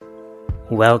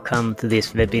Welcome to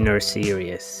this webinar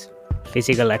series.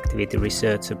 Physical Activity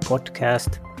Researcher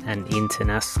Podcast and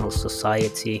International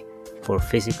Society for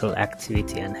Physical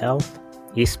Activity and Health,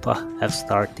 ISPA, have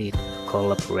started a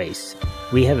collaboration.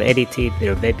 We have edited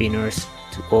their webinars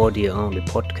to audio-only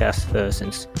podcast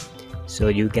versions, so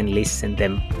you can listen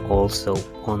them also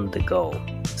on the go.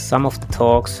 Some of the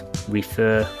talks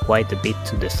refer quite a bit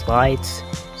to the slides,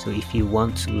 so if you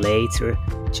want to later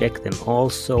check them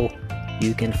also,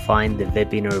 you can find the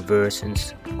webinar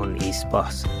versions on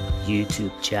ISPA's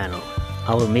YouTube channel.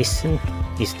 Our mission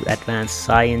is to advance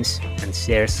science and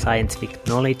share scientific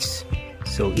knowledge,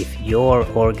 so if your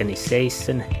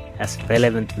organization has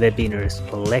relevant webinars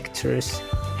or lectures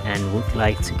and would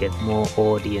like to get more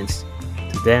audience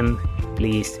to them,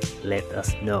 please let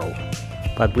us know.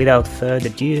 But without further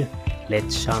ado,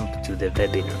 let's jump to the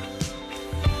webinar.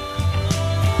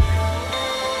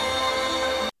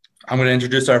 I'm going to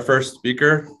introduce our first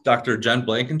speaker, Dr. Jen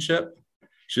Blankenship.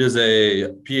 She has a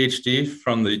PhD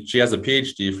from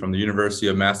the University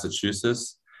of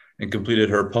Massachusetts and completed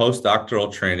her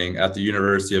postdoctoral training at the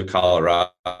University of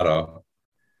Colorado.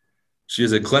 She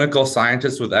is a clinical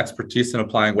scientist with expertise in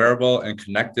applying wearable and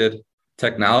connected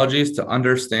technologies to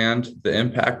understand the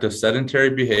impact of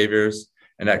sedentary behaviors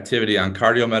and activity on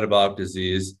cardiometabolic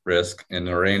disease risk in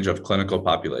a range of clinical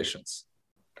populations.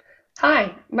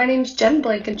 Hi, my name is Jen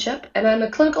Blankenship, and I'm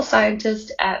a clinical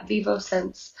scientist at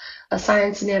VivoSense, a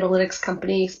science and analytics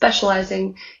company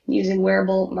specializing in using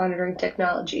wearable monitoring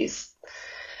technologies.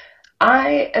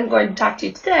 I am going to talk to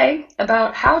you today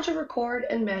about how to record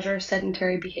and measure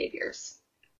sedentary behaviors.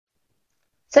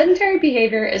 Sedentary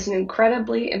behavior is an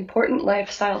incredibly important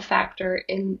lifestyle factor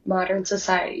in modern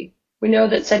society. We know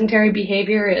that sedentary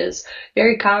behavior is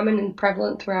very common and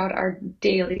prevalent throughout our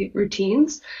daily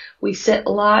routines. We sit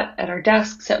a lot at our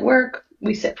desks at work,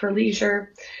 we sit for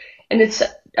leisure, and it's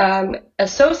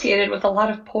associated with a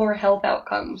lot of poor health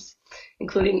outcomes,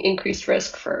 including increased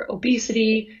risk for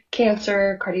obesity,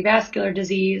 cancer, cardiovascular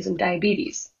disease, and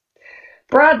diabetes.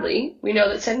 Broadly, we know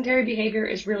that sedentary behavior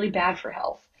is really bad for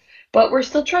health, but we're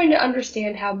still trying to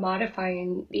understand how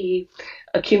modifying the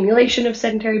accumulation of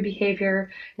sedentary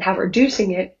behavior and how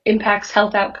reducing it impacts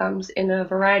health outcomes in a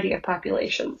variety of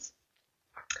populations.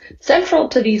 Central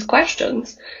to these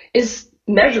questions is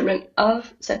measurement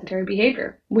of sedentary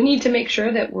behavior. We need to make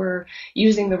sure that we're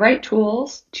using the right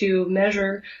tools to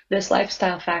measure this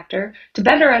lifestyle factor to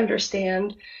better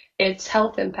understand its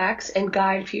health impacts and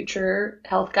guide future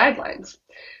health guidelines.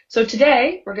 So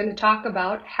today, we're going to talk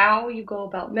about how you go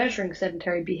about measuring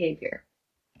sedentary behavior.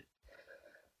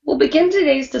 We'll begin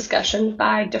today's discussion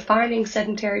by defining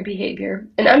sedentary behavior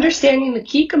and understanding the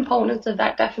key components of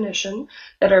that definition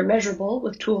that are measurable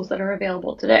with tools that are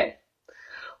available today.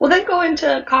 We'll then go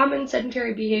into common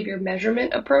sedentary behavior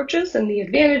measurement approaches and the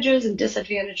advantages and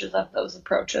disadvantages of those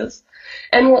approaches.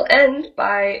 And we'll end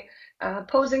by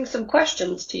posing some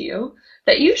questions to you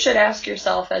that you should ask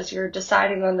yourself as you're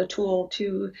deciding on the tool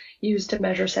to use to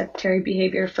measure sedentary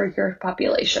behavior for your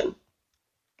population.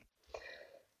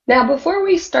 Now, before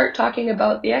we start talking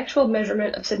about the actual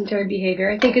measurement of sedentary behavior,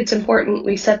 I think it's important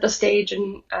we set the stage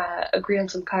and agree on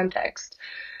some context.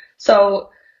 So,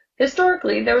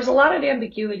 historically, there was a lot of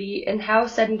ambiguity in how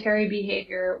sedentary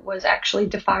behavior was actually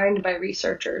defined by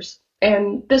researchers,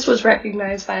 and this was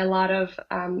recognized by a lot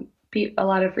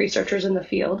of researchers in the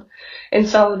field. And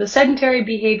so the Sedentary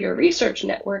Behavior Research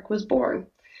Network was born.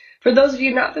 For those of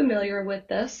you not familiar with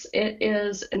this, it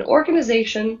is an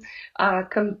organization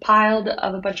compiled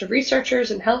of a bunch of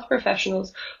researchers and health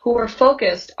professionals who are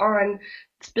focused on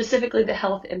specifically the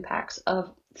health impacts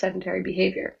of sedentary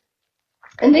behavior.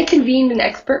 And they convened an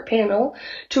expert panel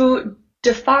to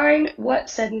define what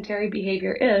sedentary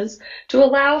behavior is to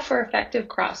allow for effective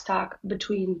crosstalk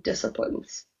between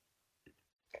disciplines.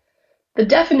 The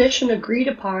definition agreed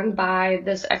upon by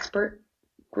this expert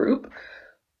group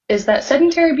is that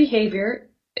sedentary behavior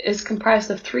is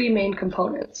comprised of three main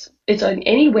components. It's on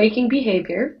any waking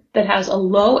behavior that has a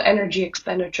low energy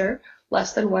expenditure,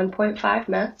 less than 1.5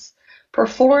 METs,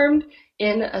 performed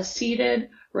in a seated,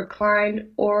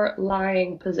 reclined, or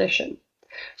lying position.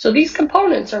 So these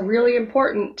components are really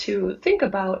important to think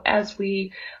about as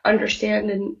we understand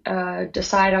and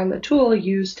decide on the tool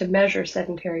used to measure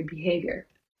sedentary behavior.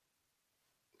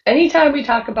 Anytime we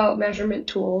talk about measurement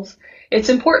tools, it's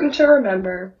important to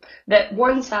remember that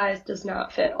one size does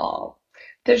not fit all.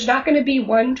 There's not going to be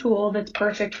one tool that's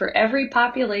perfect for every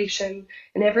population,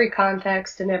 in every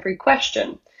context, and every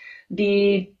question.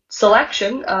 The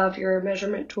selection of your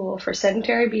measurement tool for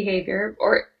sedentary behavior,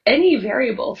 or any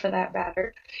variable for that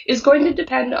matter, is going to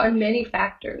depend on many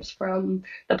factors, from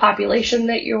the population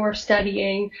that you're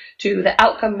studying to the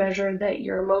outcome measure that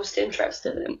you're most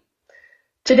interested in.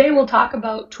 Today, we'll talk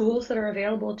about tools that are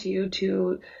available to you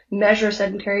to measure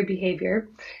sedentary behavior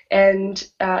and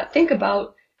think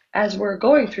about, as we're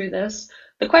going through this,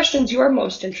 the questions you're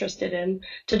most interested in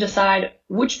to decide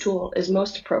which tool is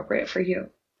most appropriate for you.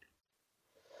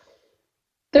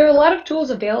 There are a lot of tools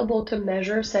available to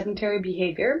measure sedentary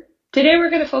behavior. Today, we're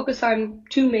going to focus on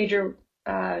two major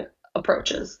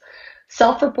approaches: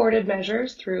 self-reported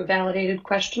measures through validated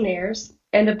questionnaires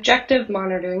and objective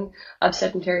monitoring of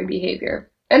sedentary behavior.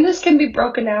 And this can be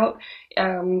broken out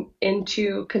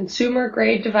into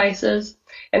consumer-grade devices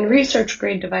and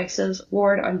research-grade devices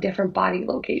worn on different body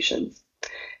locations.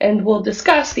 And we'll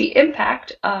discuss the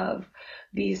impact of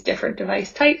these different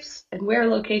device types and wear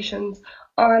locations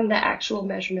on the actual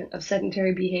measurement of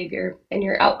sedentary behavior and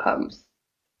your outcomes.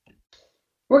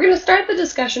 We're going to start the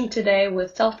discussion today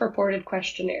with self-reported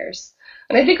questionnaires.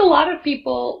 And I think a lot of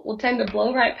people will tend to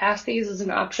blow right past these as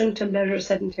an option to measure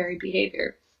sedentary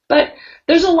behavior. But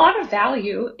there's a lot of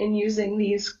value in using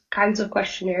these kinds of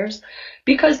questionnaires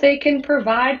because they can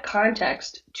provide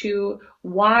context to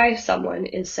why someone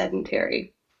is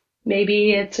sedentary.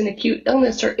 Maybe it's an acute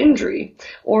illness or injury,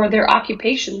 or their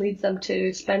occupation leads them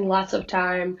to spend lots of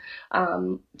time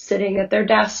sitting at their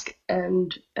desk,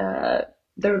 and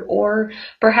or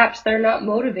perhaps they're not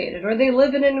motivated, or they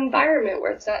live in an environment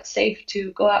where it's not safe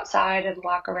to go outside and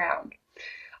walk around.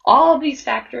 All of these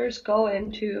factors go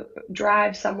in to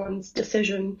drive someone's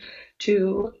decision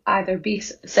to either be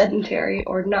sedentary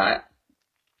or not.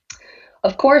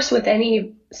 Of course, with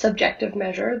any subjective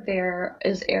measure, there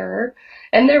is error,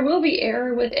 and there will be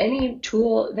error with any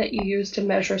tool that you use to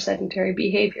measure sedentary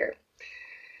behavior.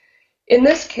 In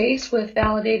this case, with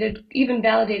even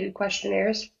validated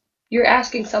questionnaires, you're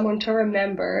asking someone to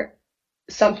remember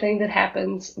something that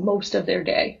happens most of their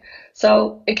day.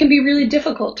 So it can be really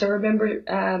difficult to remember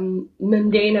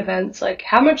mundane events like,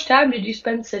 how much time did you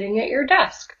spend sitting at your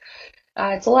desk?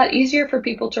 It's a lot easier for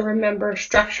people to remember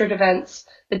structured events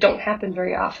that don't happen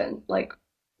very often, like,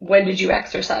 when did you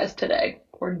exercise today?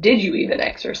 Or did you even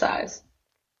exercise?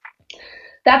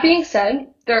 That being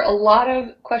said, there are a lot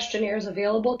of questionnaires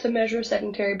available to measure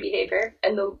sedentary behavior,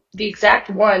 and the exact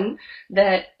one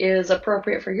that is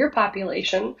appropriate for your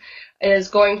population is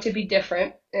going to be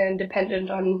different and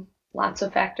dependent on lots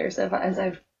of factors, as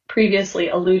I've previously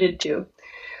alluded to.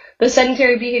 The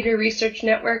Sedentary Behavior Research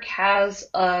Network has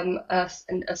a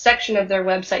section of their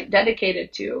website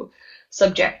dedicated to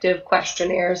subjective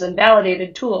questionnaires and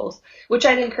validated tools, which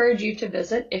I'd encourage you to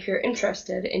visit if you're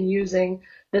interested in using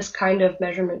this kind of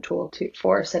measurement tool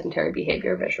for sedentary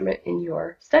behavior measurement in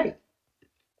your study.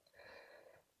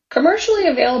 Commercially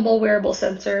available wearable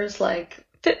sensors like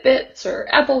Fitbits or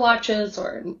Apple Watches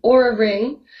or an Oura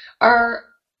Ring are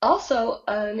also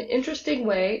an interesting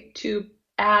way to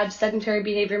add sedentary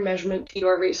behavior measurement to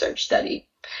your research study.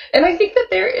 And I think that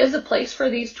there is a place for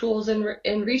these tools in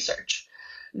research.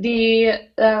 The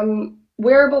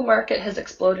wearable market has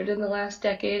exploded in the last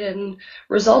decade and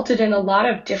resulted in a lot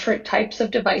of different types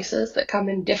of devices that come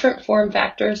in different form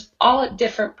factors, all at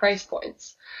different price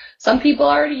points. Some people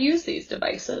already use these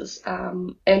devices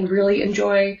and really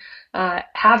enjoy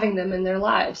having them in their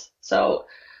lives. So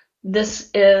this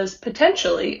is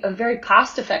potentially a very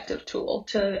cost-effective tool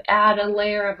to add a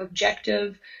layer of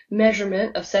objective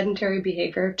measurement of sedentary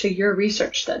behavior to your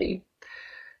research study.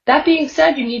 That being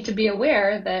said, you need to be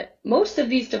aware that most of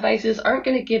these devices aren't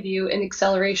going to give you an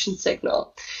acceleration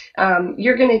signal.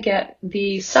 You're going to get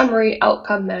the summary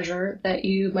outcome measure that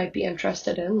you might be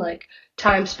interested in, like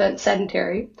time spent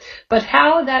sedentary, but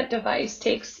how that device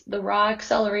takes the raw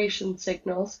acceleration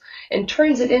signals and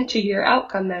turns it into your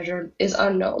outcome measure is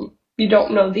unknown. You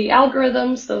don't know the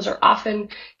algorithms; those are often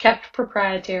kept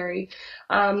proprietary.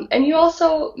 And you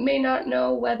also may not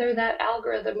know whether that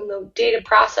algorithm and the data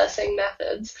processing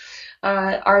methods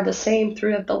are the same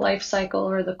throughout the life cycle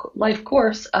or the life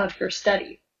course of your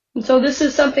study. And so this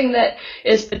is something that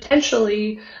is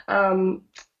potentially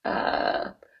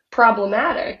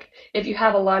problematic if you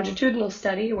have a longitudinal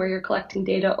study where you're collecting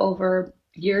data over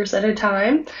years at a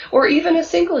time, or even a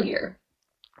single year.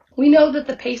 We know that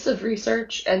the pace of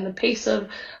research and the pace of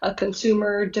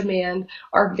consumer demand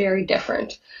are very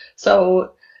different.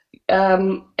 So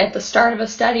at the start of a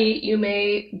study, you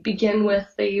may begin with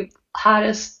the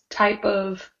hottest type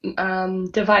of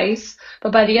device,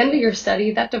 but by the end of your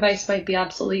study, that device might be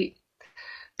obsolete.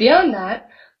 Beyond that,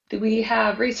 We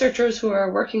have researchers who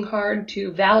are working hard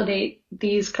to validate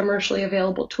these commercially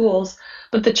available tools,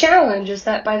 but the challenge is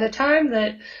that by the time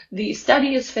that the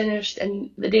study is finished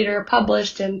and the data are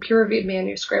published in peer-reviewed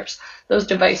manuscripts, those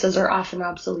devices are often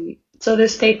obsolete. So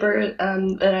this paper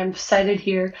that I'm cited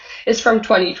here is from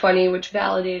 2020, which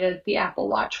validated the Apple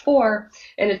Watch 4,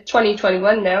 and it's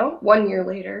 2021 now, 1 year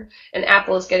later, and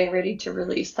Apple is getting ready to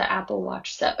release the Apple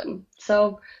Watch 7.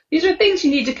 So these are things you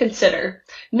need to consider,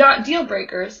 not deal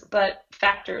breakers, but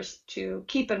factors to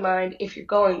keep in mind if you're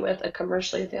going with a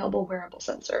commercially available wearable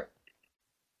sensor.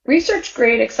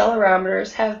 Research-grade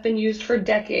accelerometers have been used for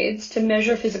decades to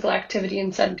measure physical activity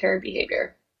and sedentary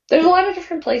behavior. There's a lot of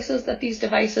different places that these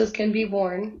devices can be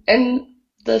worn, and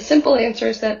the simple answer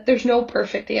is that there's no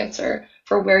perfect answer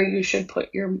for where you should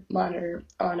put your monitor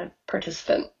on a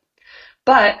participant.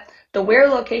 But the wear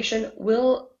location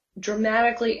will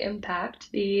dramatically impact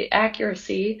the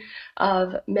accuracy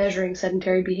of measuring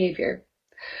sedentary behavior.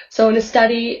 So in a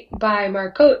study by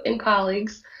Marcotte and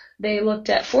colleagues, they looked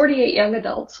at 48 young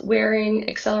adults wearing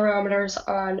accelerometers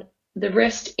on the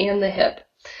wrist and the hip.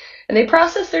 And they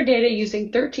processed their data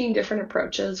using 13 different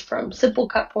approaches, from simple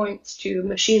cut points to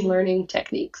machine learning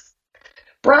techniques.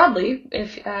 Broadly,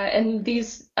 and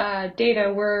these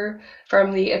data were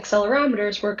from the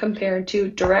accelerometers were compared to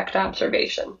direct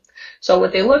observation. So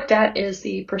what they looked at is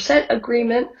the percent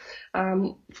agreement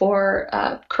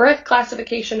for correct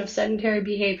classification of sedentary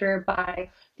behavior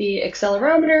by the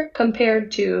accelerometer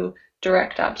compared to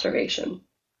direct observation.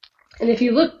 And if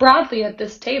you look broadly at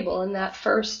this table in that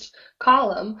first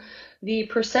column, the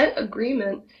percent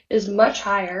agreement is much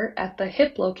higher at the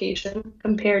hip location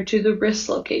compared to the wrist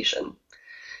location.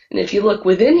 And if you look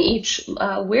within each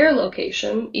wear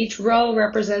location, each row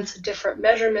represents a different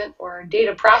measurement or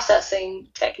data processing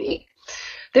technique.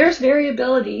 There's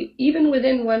variability even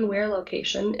within one wear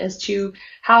location as to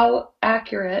how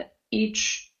accurate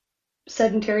each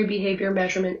sedentary behavior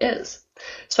measurement is.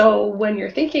 So when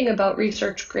you're thinking about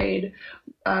research grade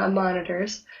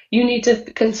monitors, you need to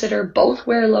consider both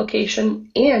wear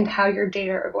location and how your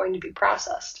data are going to be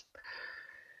processed.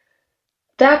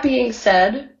 That being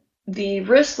said, the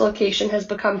wrist location has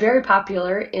become very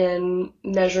popular in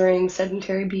measuring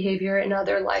sedentary behavior and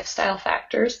other lifestyle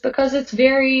factors because it's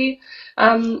very,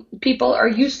 people are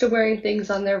used to wearing things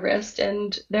on their wrist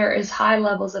and there is high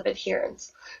levels of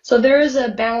adherence. So there is a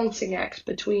balancing act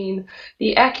between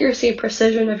the accuracy and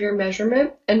precision of your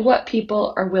measurement and what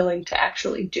people are willing to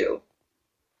actually do.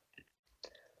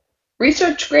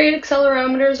 Research-grade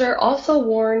accelerometers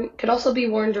can also be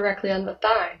worn directly on the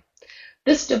thigh.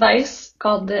 This device,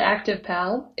 called the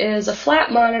ActivePal, is a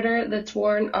flat monitor that's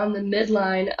worn on the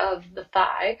midline of the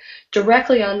thigh,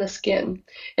 directly on the skin,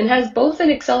 and has both an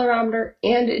accelerometer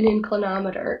and an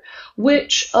inclinometer,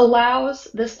 which allows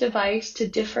this device to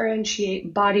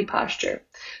differentiate body posture.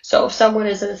 So if someone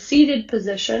is in a seated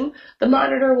position, the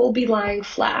monitor will be lying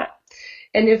flat.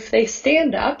 And if they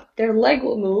stand up, their leg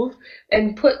will move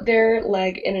and put their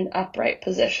leg in an upright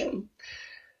position.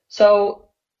 So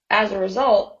as a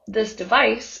result, this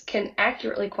device can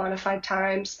accurately quantify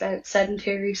time spent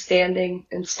sedentary, standing,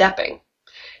 and stepping.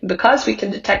 Because we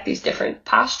can detect these different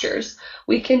postures,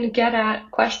 we can get at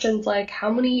questions like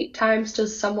how many times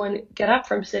does someone get up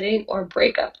from sitting or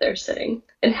break up their sitting,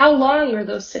 and how long are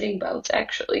those sitting bouts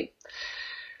actually?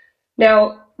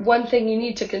 Now, one thing you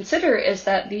need to consider is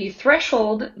that the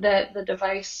threshold that the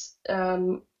device,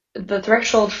 the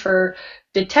threshold for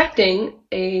detecting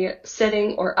a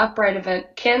sitting or upright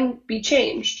event can be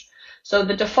changed. So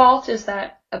the default is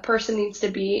that a person needs to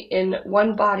be in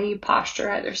one body posture,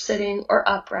 either sitting or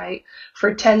upright,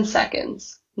 for 10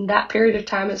 seconds. And that period of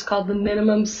time is called the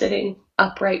minimum sitting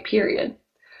upright period.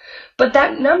 But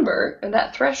that number, and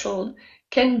that threshold,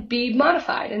 can be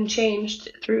modified and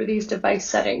changed through these device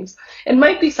settings. It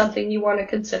might be something you want to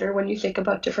consider when you think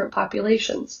about different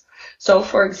populations. So,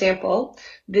 for example,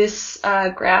 this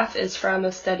graph is from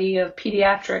a study of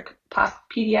pediatric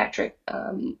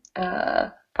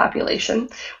population,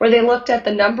 where they looked at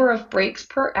the number of breaks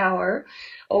per hour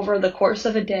over the course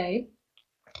of a day,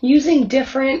 using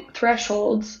different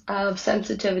thresholds of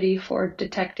sensitivity for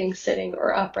detecting sitting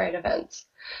or upright events.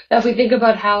 Now, if we think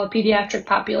about how a pediatric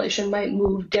population might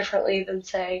move differently than,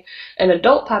 say, an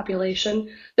adult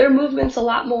population, their movement's a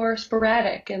lot more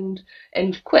sporadic and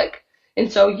quick. And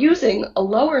so using a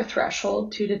lower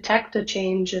threshold to detect a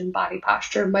change in body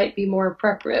posture might be more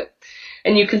appropriate.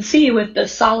 And you can see with the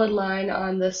solid line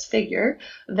on this figure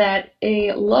that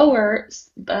a lower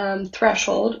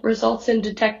threshold results in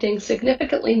detecting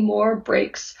significantly more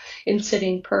breaks in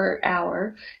sitting per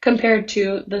hour compared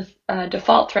to the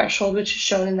default threshold, which is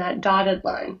shown in that dotted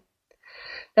line.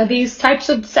 Now, these types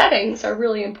of settings are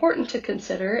really important to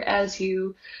consider as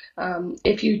you,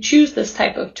 if you choose this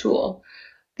type of tool.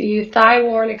 The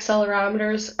thigh-worn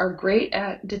accelerometers are great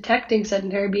at detecting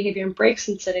sedentary behavior and breaks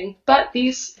in sitting, but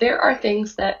there are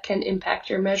things that can impact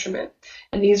your measurement,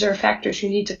 and these are factors you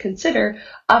need to consider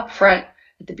up front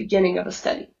at the beginning of a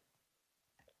study.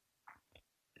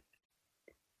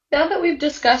 Now that we've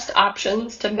discussed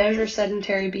options to measure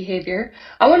sedentary behavior,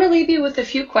 I want to leave you with a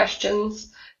few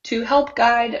questions to help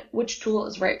guide which tool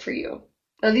is right for you.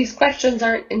 Now, these questions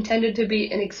aren't intended to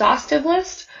be an exhaustive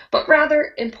list, but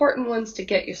rather important ones to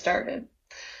get you started.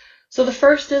 So the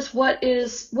first is, what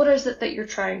is it that you're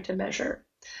trying to measure?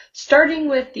 Starting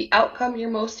with the outcome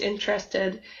you're most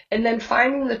interested, and then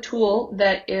finding the tool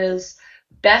that is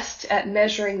best at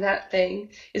measuring that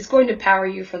thing is going to power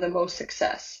you for the most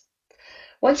success.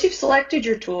 Once you've selected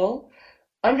your tool,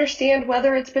 understand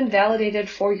whether it's been validated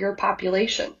for your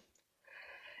population.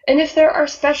 And if there are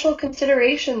special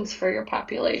considerations for your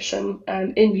population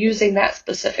in using that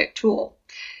specific tool.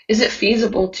 Is it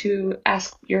feasible to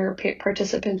ask your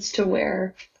participants to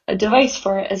wear a device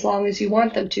for it as long as you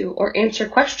want them to, or answer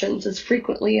questions as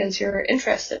frequently as you're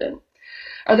interested in?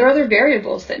 Are there other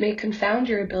variables that may confound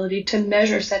your ability to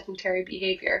measure sedentary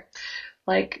behavior,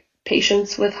 like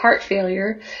patients with heart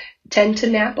failure tend to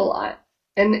nap a lot?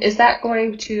 And how is that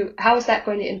going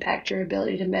to impact your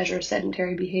ability to measure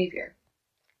sedentary behavior?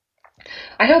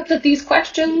 I hope that these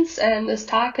questions and this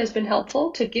talk has been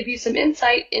helpful to give you some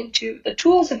insight into the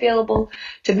tools available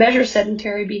to measure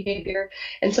sedentary behavior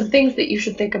and some things that you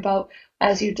should think about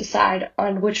as you decide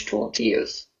on which tool to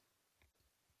use.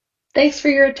 Thanks for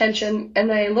your attention,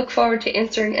 and I look forward to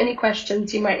answering any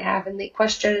questions you might have in the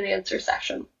question and answer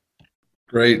session.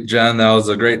 Great, Jen. That was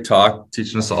a great talk,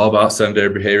 teaching us all about sedentary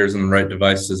behaviors and the right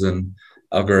devices and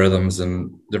algorithms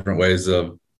and different ways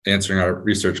of answering our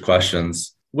research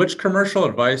questions. Which commercial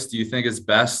advice do you think is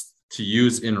best to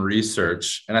use in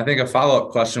research? And I think a follow-up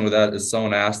question with that is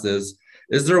someone asked is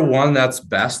there one that's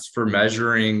best for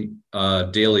measuring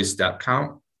daily step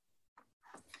count?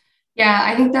 Yeah,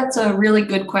 I think that's a really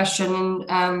good question.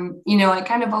 And,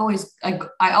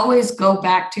 I always go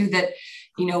back to that,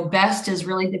 best is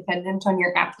really dependent on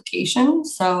your application.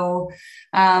 So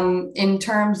in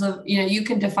terms of, you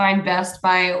can define best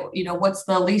by, what's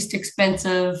the least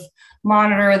expensive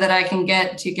monitor that I can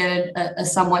get to get a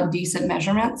somewhat decent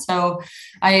measurement. So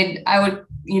I would,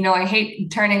 I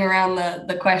hate turning around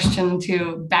the question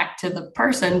back to the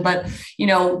person, but,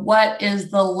 what is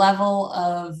the level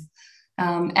of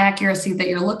accuracy that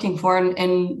you're looking for,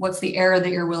 and what's the error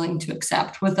that you're willing to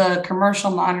accept with a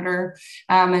commercial monitor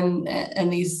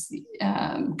and these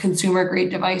consumer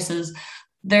grade devices.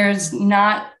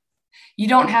 You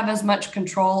don't have as much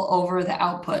control over the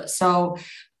output. So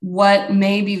what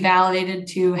may be validated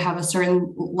to have a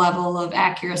certain level of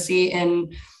accuracy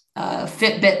in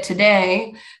Fitbit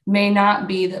today may not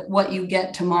be what you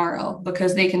get tomorrow,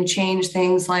 because they can change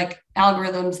things like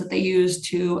algorithms that they use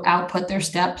to output their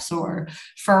steps or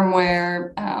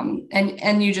firmware,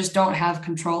 and you just don't have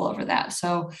control over that.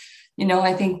 So,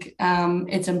 I think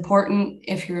it's important,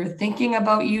 if you're thinking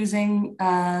about using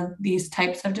these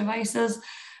types of devices,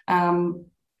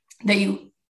 that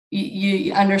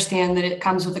you understand that it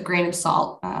comes with a grain of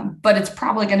salt, but it's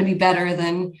probably going to be better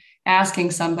than asking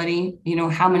somebody,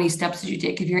 how many steps did you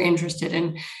take, if you're interested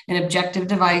in an objective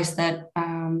device that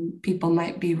people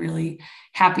might be really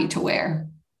happy to wear.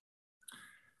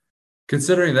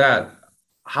 Considering that,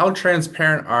 how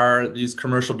transparent are these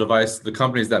commercial devices, the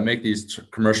companies that make these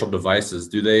commercial devices?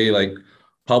 Do they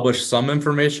publish some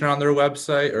information on their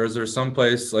website, or is there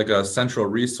someplace like a central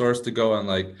resource to go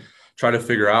and try to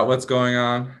figure out what's going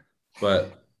on?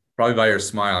 But probably by your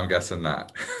smile, I'm guessing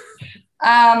that.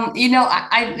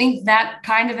 I think that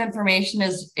kind of information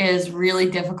is really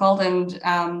difficult,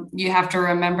 and you have to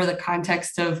remember the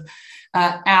context of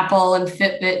Apple and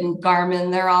Fitbit and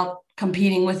Garmin. They're all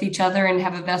competing with each other and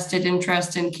have a vested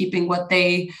interest in keeping what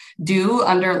they do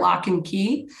under lock and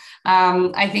key.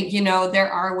 I think,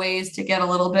 there are ways to get a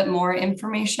little bit more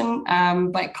information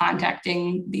by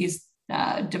contacting these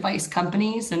device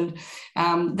companies, and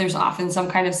there's often some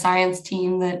kind of science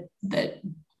team that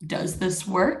does this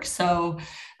work. So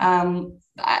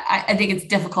I think it's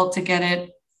difficult to get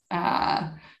it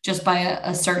just by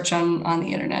a search on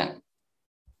the internet.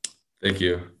 Thank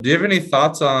you. Do you have any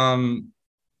thoughts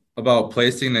about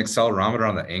placing an accelerometer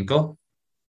on the ankle?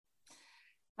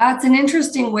 It's an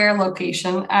interesting wear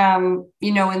location.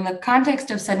 In the context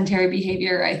of sedentary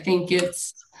behavior, I think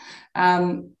it's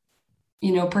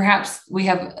perhaps we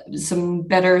have some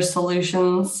better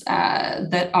solutions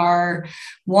that are,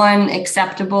 one,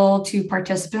 acceptable to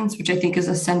participants, which I think is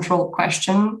a central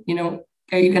question.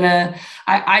 Are you gonna,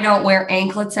 I don't wear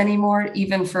anklets anymore,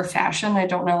 even for fashion. I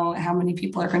don't know how many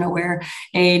people are gonna wear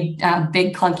a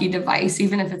big clunky device,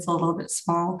 even if it's a little bit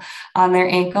small, on their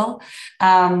ankle.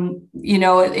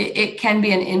 It can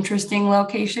be an interesting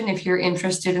location if you're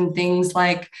interested in things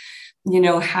like,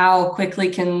 how quickly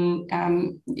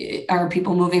are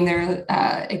people moving their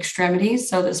extremities?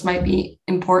 So this might be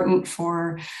important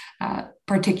for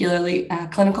particularly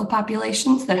clinical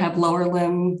populations that have lower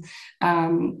limb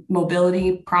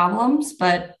mobility problems.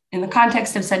 But in the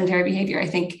context of sedentary behavior, I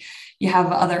think you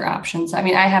have other options. I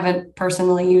mean, I haven't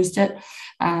personally used it,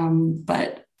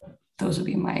 but those would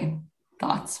be my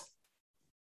thoughts.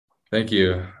 Thank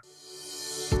you.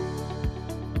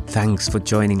 Thanks for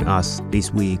joining us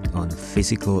this week on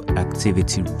Physical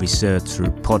Activity Researcher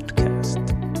Podcast.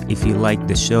 If you like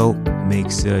the show,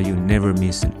 make sure you never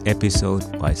miss an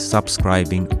episode by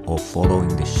subscribing or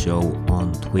following the show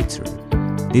on Twitter.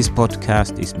 This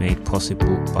podcast is made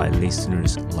possible by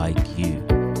listeners like you.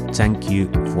 Thank you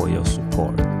for your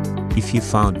support. If you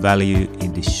found value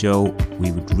in the show,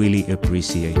 we would really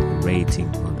appreciate a rating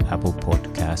on Apple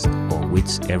Podcast or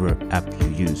whichever app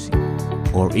you're using.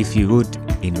 Or if you would,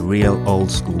 in a real old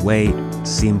school way,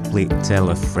 simply tell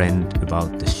a friend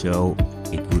about the show.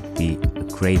 It would be a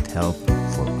great help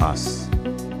for us.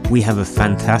 We have a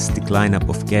fantastic lineup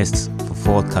of guests for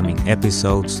forthcoming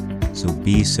episodes, so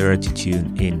be sure to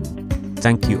tune in.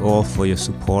 Thank you all for your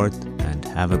support and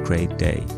have a great day.